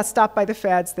again, I got stopped by the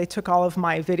feds. They took all of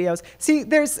my videos. See,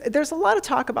 there's a lot of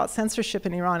talk about censorship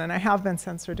in Iran, and I have been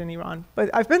censored in Iran.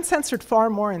 But I've been censored far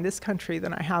more in this country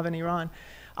than I have in Iran.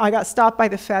 I got stopped by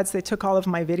the feds. They took all of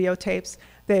my videotapes.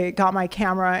 They got my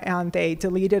camera, and they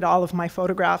deleted all of my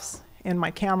photographs in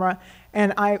my camera.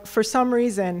 And for some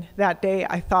reason, that day,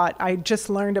 I thought I just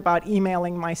learned about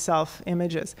emailing myself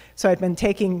images. So I'd been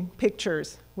taking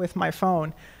pictures with my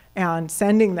phone and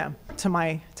sending them to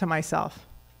myself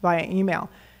via email.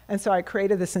 And so I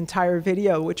created this entire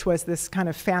video, which was this kind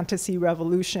of fantasy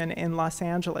revolution in Los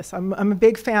Angeles. I'm a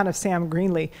big fan of Sam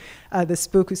Greenlee, the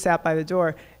spook who sat by the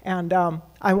door. And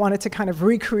I wanted to kind of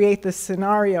recreate this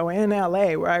scenario in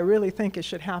LA where I really think it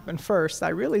should happen first. I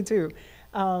really do.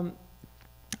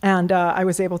 And I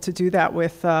was able to do that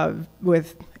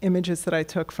with images that I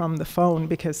took from the phone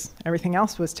because everything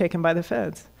else was taken by the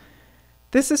feds.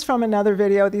 This is from another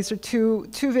video. These are two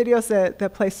videos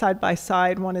that play side by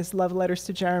side. One is Love Letters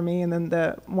to Jeremy, and then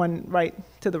the one right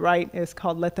to the right is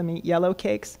called Let Them Eat Yellow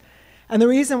Cakes. And the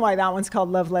reason why that one's called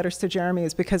Love Letters to Jeremy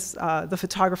is because the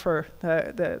photographer,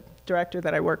 the director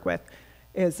that I work with,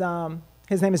 his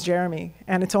name is Jeremy.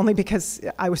 And it's only because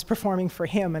I was performing for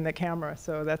him in the camera,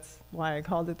 so that's why I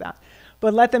called it that.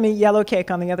 But Let Them Eat Yellow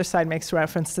Cake on the other side makes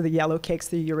reference to the yellow cakes,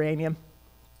 the uranium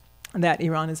that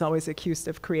Iran is always accused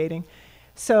of creating.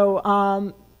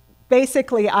 So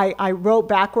basically, I wrote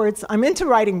backwards. I'm into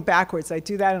writing backwards. I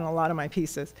do that in a lot of my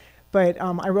pieces. But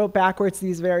I wrote backwards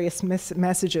these various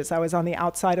messages. I was on the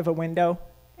outside of a window.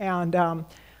 And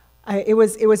it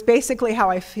was basically how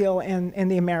I feel in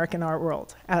the American art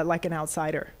world, like an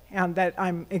outsider. And that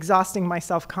I'm exhausting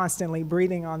myself constantly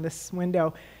breathing on this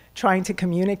window, trying to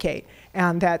communicate.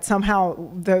 And that somehow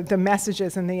the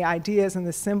messages and the ideas and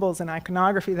the symbols and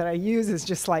iconography that I use is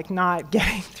just like not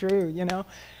getting through, you know?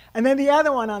 And then the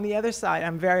other one on the other side,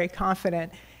 I'm very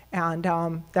confident, and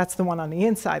that's the one on the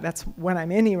inside. That's when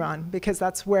I'm in Iran, because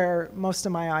that's where most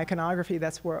of my iconography,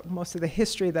 that's where most of the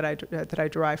history that I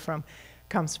derive from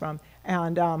comes from.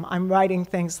 And I'm writing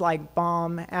things like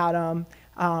bomb, atom,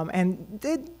 and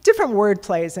different word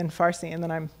plays in Farsi, and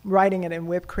then I'm writing it in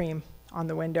whipped cream on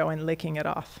the window and licking it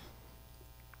off.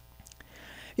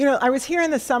 You know, I was here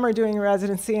in the summer doing a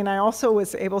residency, and I also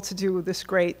was able to do this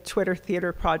great Twitter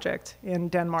theater project in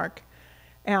Denmark.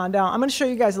 And I'm going to show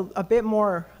you guys a bit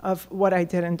more of what I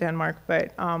did in Denmark.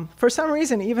 But for some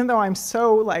reason, even though I'm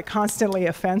so like constantly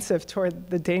offensive toward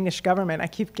the Danish government, I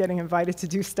keep getting invited to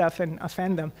do stuff and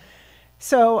offend them.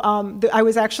 So I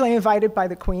was actually invited by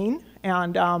the Queen,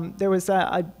 and there was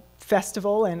a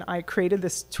festival, and I created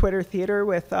this Twitter theater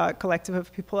with a collective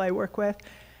of people I work with,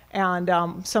 and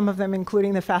some of them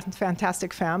including the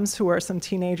Fantastic Femmes, who are some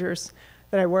teenagers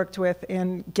that I worked with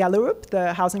in Gellerup,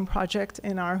 the housing project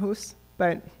in Aarhus.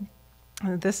 But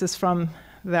this is from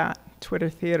that Twitter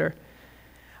theater.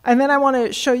 And then I want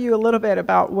to show you a little bit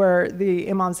about where the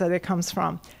Imamzadeh comes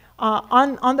from.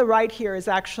 On the right here is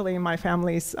actually my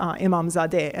family's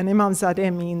Imamzadeh, and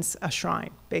Imamzadeh means a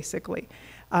shrine, basically.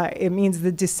 It means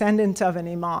the descendant of an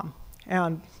imam,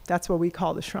 and that's what we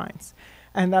call the shrines.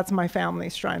 And that's my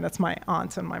family's shrine. That's my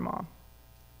aunt and my mom.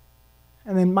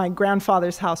 And then my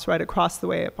grandfather's house right across the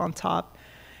way up on top,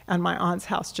 and my aunt's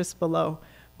house just below,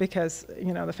 because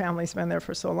you know the family's been there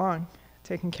for so long,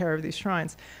 taking care of these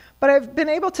shrines. But I've been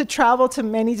able to travel to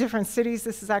many different cities.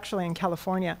 This is actually in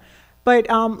California. But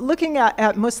looking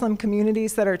at Muslim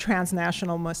communities that are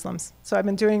transnational Muslims. So I've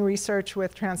been doing research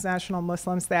with transnational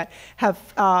Muslims that have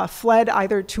fled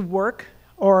either to work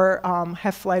or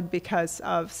have fled because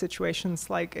of situations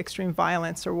like extreme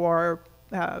violence or war,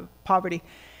 poverty.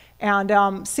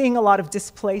 And seeing a lot of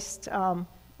displaced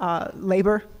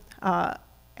labor,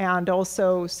 and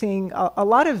also seeing a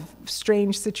lot of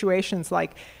strange situations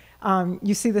like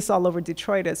you see this all over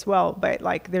Detroit as well, but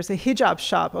like there's a hijab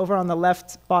shop over on the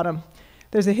left bottom.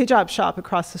 There's a hijab shop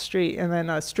across the street, and then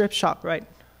a strip shop right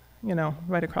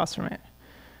across from it.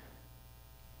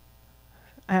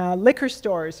 Liquor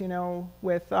stores, you know,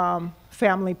 with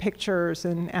family pictures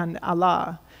and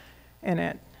Allah in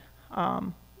it.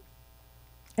 And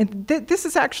this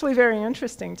is actually very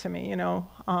interesting to me, you know,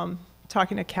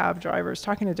 talking to cab drivers,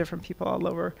 talking to different people all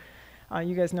over.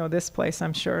 You guys know this place,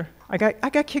 I'm sure. I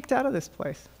got kicked out of this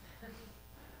place.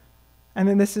 And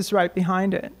then this is right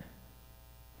behind it.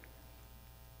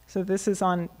 So this is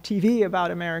on TV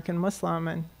about American Muslim,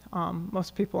 and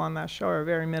most people on that show are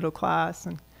very middle class.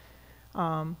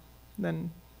 And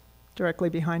then directly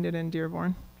behind it in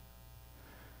Dearborn,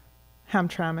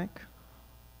 Hamtramck.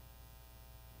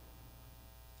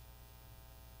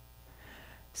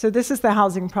 So this is the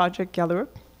housing project, Gellerup.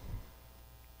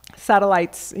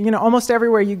 Satellites, you know, almost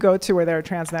everywhere you go to where there are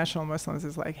transnational Muslims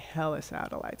is like hella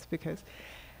satellites, because,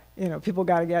 you know, people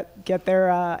got to get their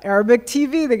Arabic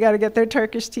TV, they got to get their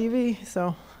Turkish TV.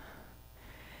 So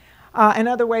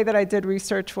another way that I did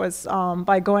research was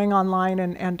by going online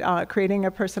and creating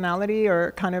a personality,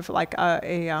 or kind of like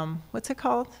what's it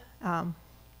called?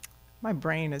 My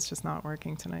brain is just not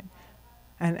working tonight.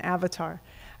 An avatar.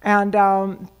 And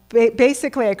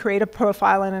basically, I create a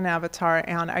profile and an avatar,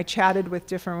 and I chatted with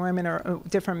different women, or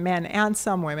different men, and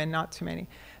some women, not too many,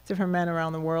 different men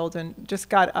around the world, and just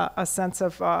got a sense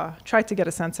of, tried to get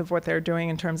a sense of what they're doing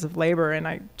in terms of labor, and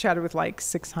I chatted with like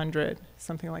 600,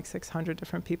 something like 600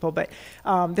 different people. But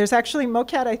there's actually,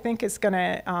 MoCAD, I think, is going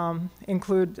to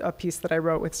include a piece that I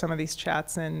wrote with some of these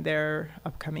chats in their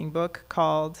upcoming book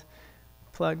called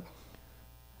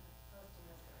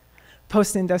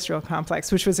Post-Industrial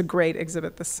Complex, which was a great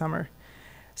exhibit this summer.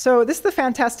 So this is the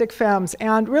Fantastic Femmes,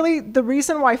 and really the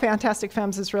reason why Fantastic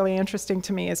Femmes is really interesting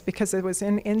to me is because it was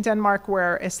in Denmark,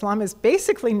 where Islam is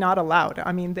basically not allowed.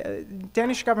 I mean, the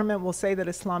Danish government will say that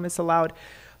Islam is allowed,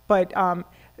 but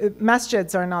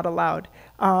masjids are not allowed.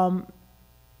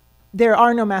 There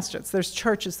are no masjids. There's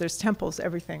churches, there's temples,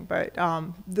 everything, but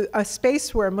a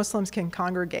space where Muslims can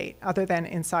congregate other than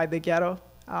inside the ghetto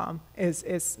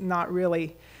is not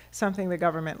really something the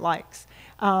government likes.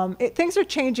 Things are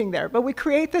changing there, but we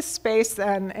create this space,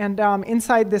 and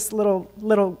inside this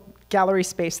little gallery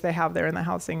space they have there in the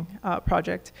housing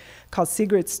project called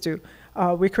Sigridstu,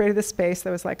 we created this space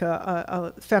that was like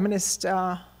a feminist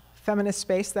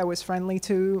space that was friendly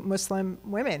to Muslim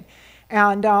women.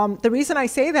 And the reason I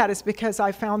say that is because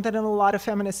I found that in a lot of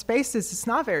feminist spaces, it's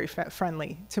not very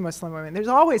friendly to Muslim women. There's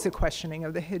always a questioning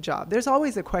of the hijab. There's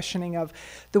always a questioning of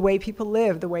the way people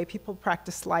live, the way people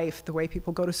practice life, the way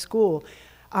people go to school,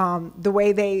 the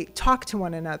way they talk to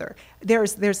one another.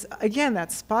 There's again,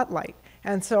 that spotlight.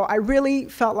 And so I really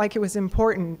felt like it was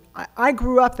important. I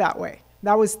grew up that way.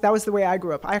 That was the way I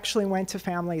grew up. I actually went to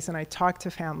families and I talked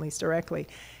to families directly.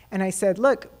 And I said,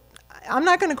 look, I'm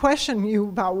not going to question you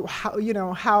about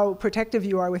how protective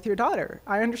you are with your daughter.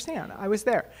 I understand. I was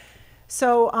there.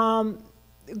 So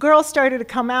girls started to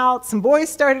come out. Some boys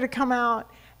started to come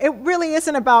out. It really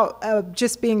isn't about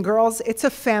just being girls. It's a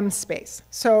femme space.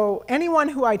 So anyone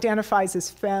who identifies as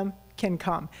femme can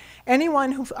come.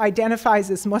 Anyone who identifies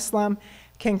as Muslim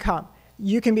can come.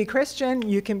 You can be Christian,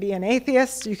 you can be an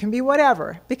atheist, you can be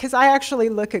whatever, because I actually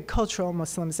look at cultural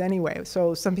Muslims anyway.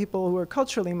 So some people who are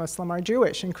culturally Muslim are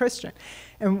Jewish and Christian,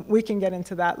 and we can get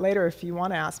into that later if you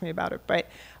want to ask me about it. But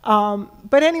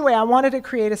anyway, I wanted to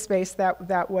create a space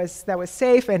that was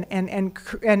safe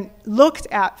and looked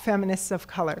at feminists of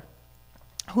color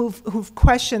who've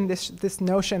questioned this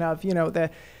notion of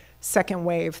the second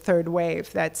wave, third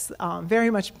wave that's very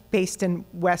much based in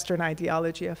Western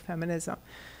ideology of feminism.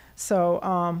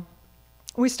 So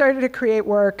we started to create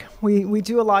work. We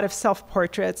do a lot of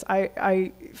self-portraits.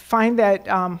 I find that,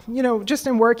 just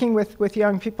in working with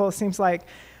young people, it seems like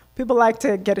people like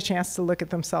to get a chance to look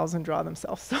at themselves and draw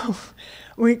themselves. So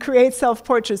we create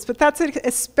self-portraits. But that's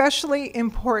especially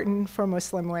important for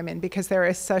Muslim women because there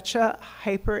is such a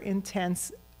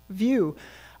hyper-intense view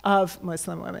of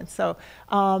Muslim women. So,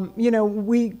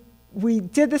 we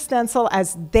did the stencil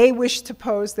as they wish to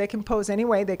pose. They can pose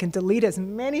anyway. They can delete as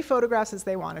many photographs as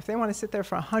they want. If they want to sit there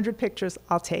for 100 pictures,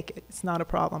 I'll take it. It's not a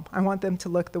problem. I want them to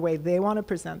look the way they want to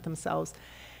present themselves.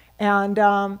 And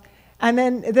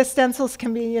then the stencils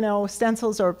can be,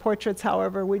 stencils or portraits,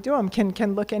 however we do them,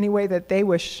 can look any way that they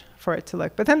wish for it to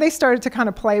look. But then they started to kind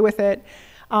of play with it.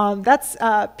 That's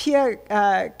Pia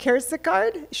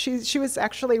Kjærsgaard. She was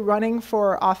actually running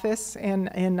for office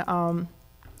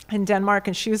in Denmark,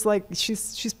 and she was like,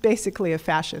 she's basically a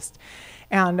fascist,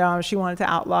 and she wanted to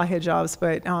outlaw hijabs,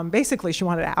 but basically she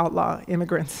wanted to outlaw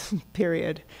immigrants,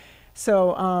 period.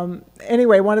 So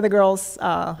anyway, one of the girls,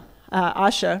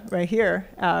 Asha, right here,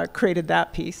 created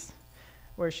that piece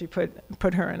where she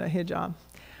put her in a hijab,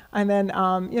 and then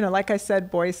like I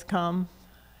said, boys come,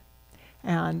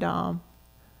 and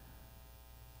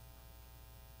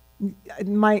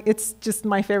it's just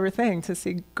my favorite thing to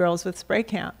see girls with spray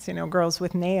cans, girls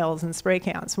with nails and spray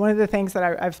cans. One of the things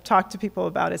that I've talked to people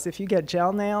about is if you get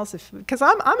gel nails, because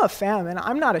I'm a femme and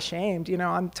I'm not ashamed,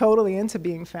 I'm totally into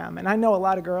being femme, and I know a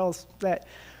lot of girls that,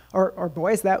 or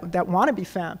boys that want to be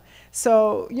femme.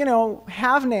 So,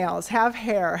 have nails, have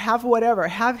hair, have whatever,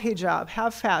 have hijab,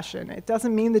 have fashion. It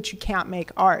doesn't mean that you can't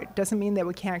make art. It doesn't mean that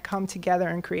we can't come together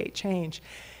and create change.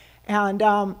 And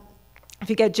if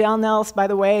you get gel nails, by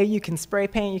the way, you can spray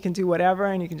paint, you can do whatever,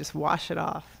 and you can just wash it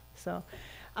off. So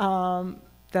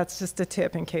that's just a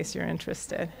tip in case you're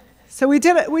interested. So we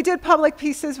did public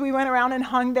pieces. We went around and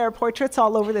hung their portraits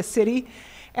all over the city.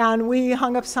 And we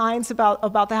hung up signs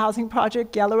about the housing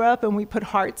project, Gellerup, and we put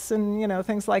hearts and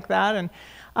things like that. And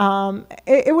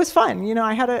it was fun.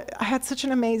 I had such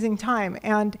an amazing time.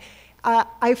 And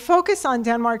I focus on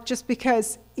Denmark just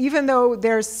because even though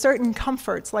there's certain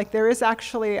comforts, like there is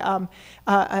actually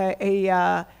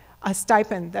a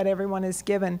stipend that everyone is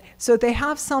given. So they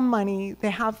have some money, they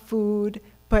have food,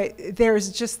 but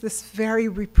there's just this very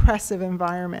repressive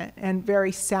environment and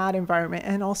very sad environment.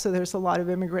 And also there's a lot of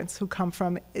immigrants who come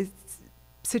from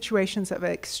situations of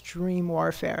extreme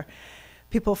warfare.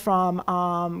 People from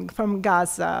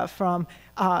Gaza, from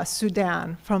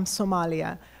Sudan, from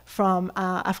Somalia, from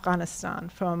Afghanistan,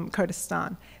 from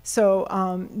Kurdistan. So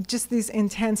just these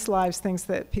intense lives, things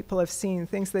that people have seen,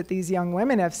 things that these young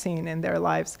women have seen in their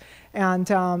lives. And,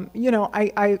 you know,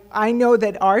 I know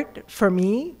that art, for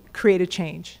me, created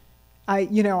change.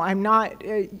 I'm not,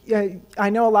 I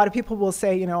know a lot of people will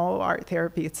say, you know, art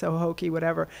therapy, it's so hokey,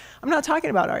 whatever. I'm not talking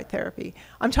about art therapy.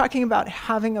 I'm talking about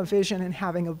having a vision and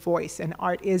having a voice, and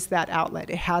art is that outlet.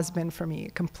 It has been for me.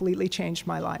 It completely changed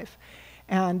my life.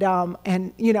 And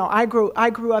you know, I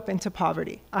grew up into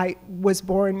poverty. I was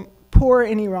born poor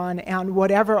in Iran, and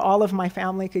whatever all of my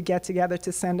family could get together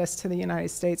to send us to the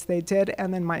United States, they did,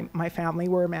 and then my family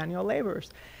were manual laborers.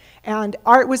 And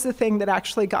art was the thing that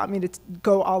actually got me to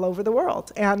go all over the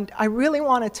world. And I really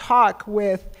want to talk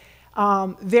with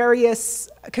various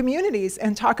communities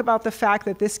and talk about the fact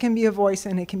that this can be a voice,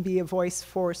 and it can be a voice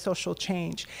for social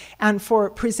change and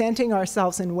for presenting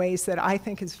ourselves in ways that I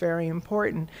think is very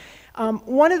important.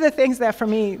 One of the things that for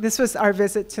me, this was our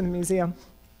visit to the museum.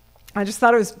 I just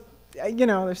thought it was, you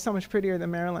know, they're so much prettier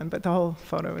than Maryland, but the whole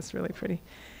photo is really pretty.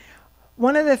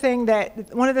 One of the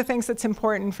things that's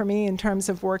important for me in terms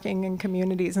of working in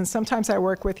communities, and sometimes I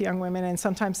work with young women, and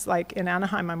sometimes, like in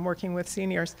Anaheim, I'm working with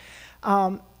seniors.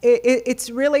 It's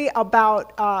really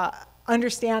about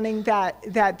understanding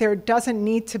that there doesn't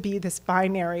need to be this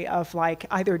binary of like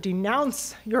either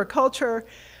denounce your culture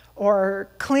or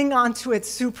cling onto it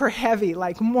super heavy,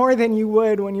 like more than you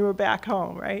would when you were back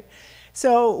home, right?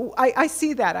 So I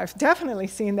see that. I've definitely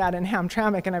seen that in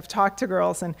Hamtramck, and I've talked to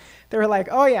girls, and they were like,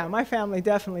 oh yeah, my family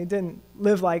definitely didn't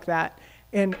live like that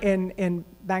in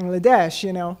Bangladesh,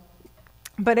 you know.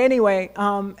 But anyway,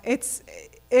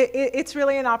 it's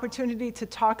really an opportunity to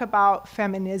talk about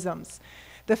feminisms,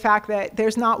 the fact that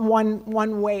there's not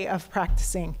one way of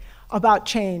practicing about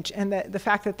change, and the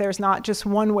fact that there's not just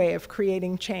one way of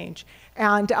creating change.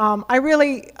 And I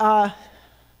really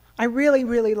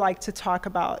like to talk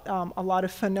about a lot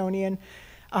of Fanonian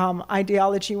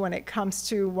ideology when it comes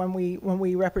to when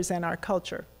we represent our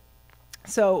culture.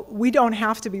 So we don't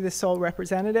have to be the sole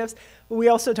representatives, but we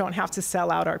also don't have to sell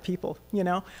out our people, you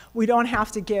know? We don't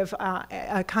have to give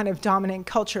a kind of dominant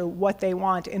culture what they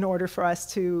want in order for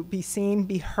us to be seen,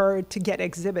 be heard, to get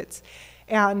exhibits.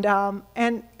 And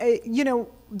you know,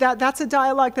 that's a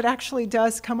dialogue that actually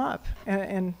does come up.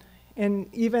 And in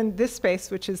even this space,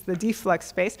 which is the D-Flex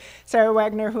space. Sarah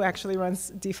Wagner, who actually runs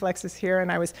D-Flex, is here, and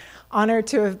I was honored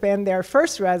to have been their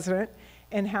first resident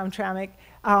in Hamtramck.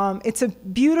 It's a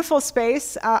beautiful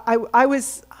space. I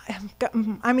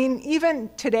mean, even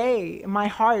today, my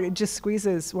heart, it just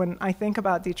squeezes when I think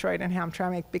about Detroit and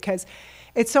Hamtramck, because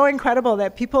it's so incredible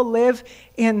that people live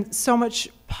in so much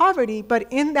poverty, but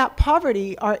in that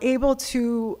poverty are able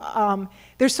to,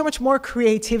 there's so much more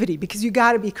creativity, because you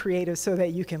gotta be creative so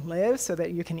that you can live, so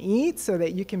that you can eat, so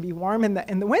that you can be warm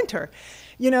in the winter.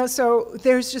 You know, so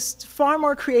there's just far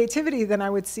more creativity than I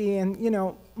would see in, you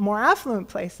know, more affluent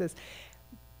places.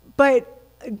 But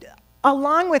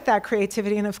along with that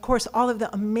creativity, and of course all of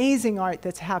the amazing art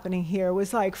that's happening here,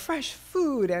 was like fresh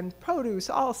food and produce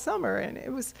all summer, and it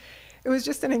was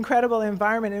just an incredible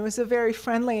environment. It was a very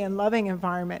friendly and loving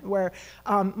environment where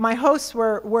my hosts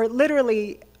were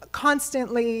literally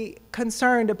constantly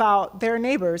concerned about their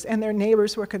neighbors, and their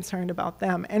neighbors were concerned about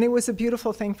them. And it was a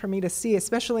beautiful thing for me to see,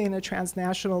 especially in a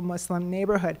transnational Muslim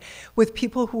neighborhood with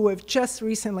people who have just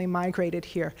recently migrated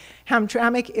here.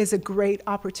 Hamtramck is a great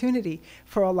opportunity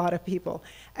for a lot of people.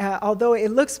 Although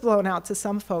it looks blown out to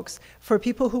some folks, for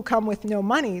people who come with no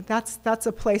money, that's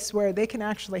a place where they can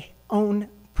actually own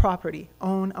property,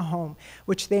 own a home,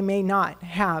 which they may not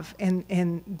have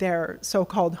in their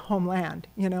so-called homeland,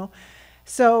 you know?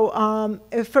 So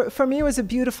for me, it was a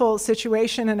beautiful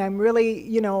situation, and I'm really,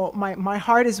 you know, my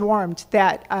heart is warmed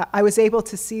that I was able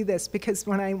to see this, because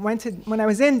when I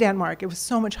was in Denmark, it was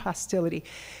so much hostility.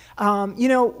 You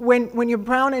know, when you're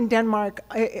brown in Denmark,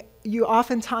 you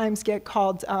oftentimes get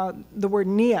called the word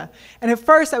Nia. And at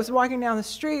first, I was walking down the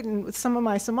street and with some of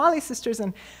my Somali sisters,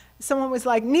 and someone was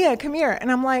like, Nia, come here.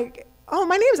 And I'm like, oh,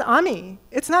 my name's Ami.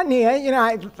 It's not Nia. You know,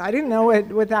 I didn't know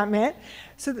what that meant.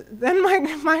 So then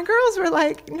my girls were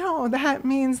like, no, that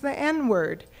means the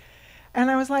N-word. And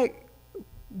I was like,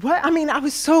 what? I mean, I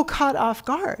was so caught off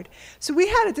guard. So we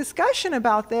had a discussion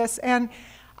about this, and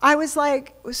I was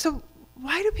like, so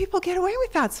why do people get away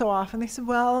with that so often? They said,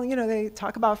 well, you know, they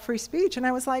talk about free speech. And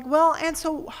I was like, well, and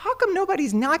so how come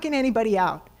nobody's knocking anybody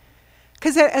out?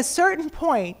 Because at a certain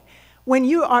point, When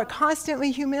you are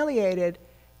constantly humiliated,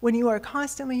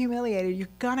 you're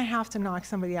gonna have to knock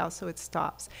somebody out so it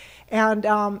stops. And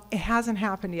it hasn't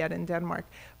happened yet in Denmark.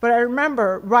 But I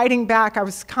remember writing back, I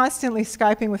was constantly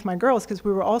Skyping with my girls because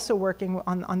we were also working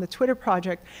on the Twitter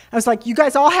project. I was like, you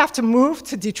guys all have to move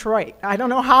to Detroit. I don't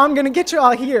know how I'm gonna get you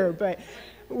all here, but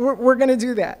we're gonna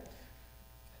do that.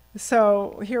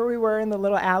 So here we were in the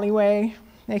little alleyway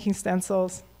making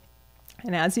stencils.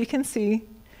 And as you can see,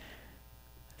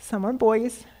 some are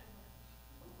boys,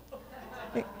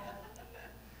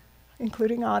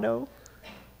 including Otto.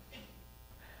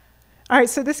 All right,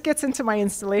 so this gets into my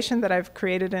installation that I've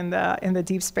created in the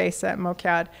deep space at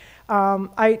MoCAD.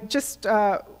 I just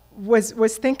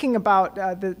was thinking about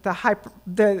the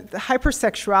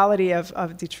hypersexuality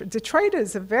of Detroit. Detroit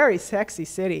is a very sexy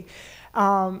city,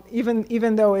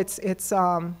 even though it's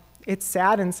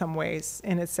sad in some ways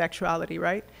in its sexuality,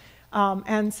 right?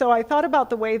 And so I thought about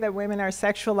the way that women are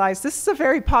sexualized. This is a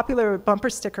very popular bumper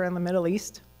sticker in the Middle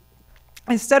East.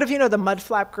 Instead of, the mud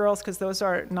flap girls, because those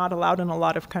are not allowed in a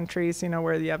lot of countries,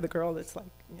 where you have the girl that's like,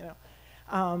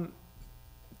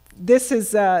 this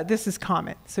is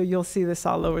common. So you'll see this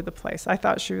all over the place. I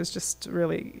thought she was just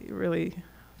really, really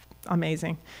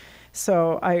amazing.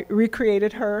 So I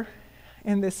recreated her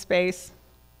in this space.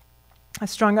 I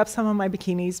strung up some of my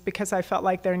bikinis because I felt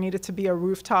like there needed to be a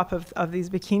rooftop of these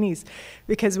bikinis,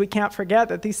 because we can't forget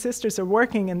that these sisters are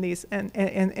working in these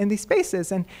these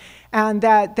spaces, and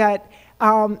that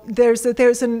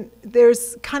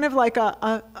there's kind of like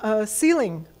a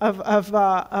ceiling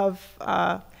of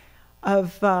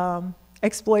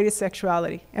exploited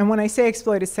sexuality. And when I say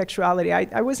exploited sexuality,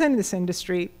 I was in this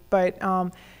industry, but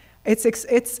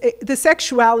the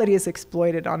sexuality is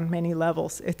exploited on many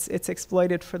levels. It's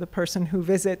exploited for the person who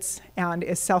visits and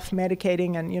is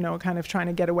self-medicating and kind of trying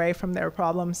to get away from their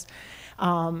problems,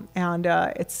 and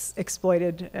it's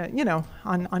exploited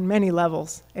on many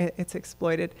levels. It's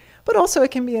exploited, but also it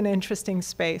can be an interesting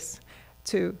space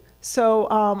too. So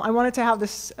I wanted to have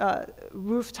this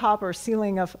rooftop or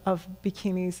ceiling of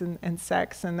bikinis and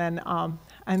sex, and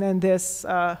then this.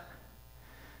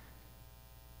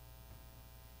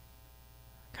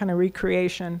 Kind of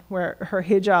recreation where her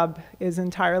hijab is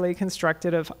entirely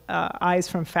constructed of eyes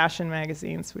from fashion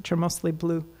magazines, which are mostly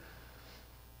blue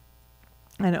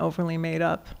and overly made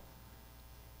up.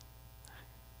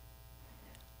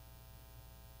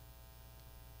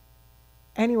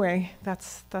 Anyway,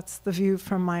 that's the view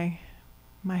from my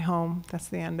home. That's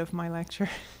the end of my lecture.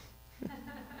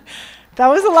 That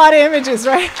was a lot of images,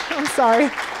 right? I'm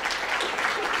sorry.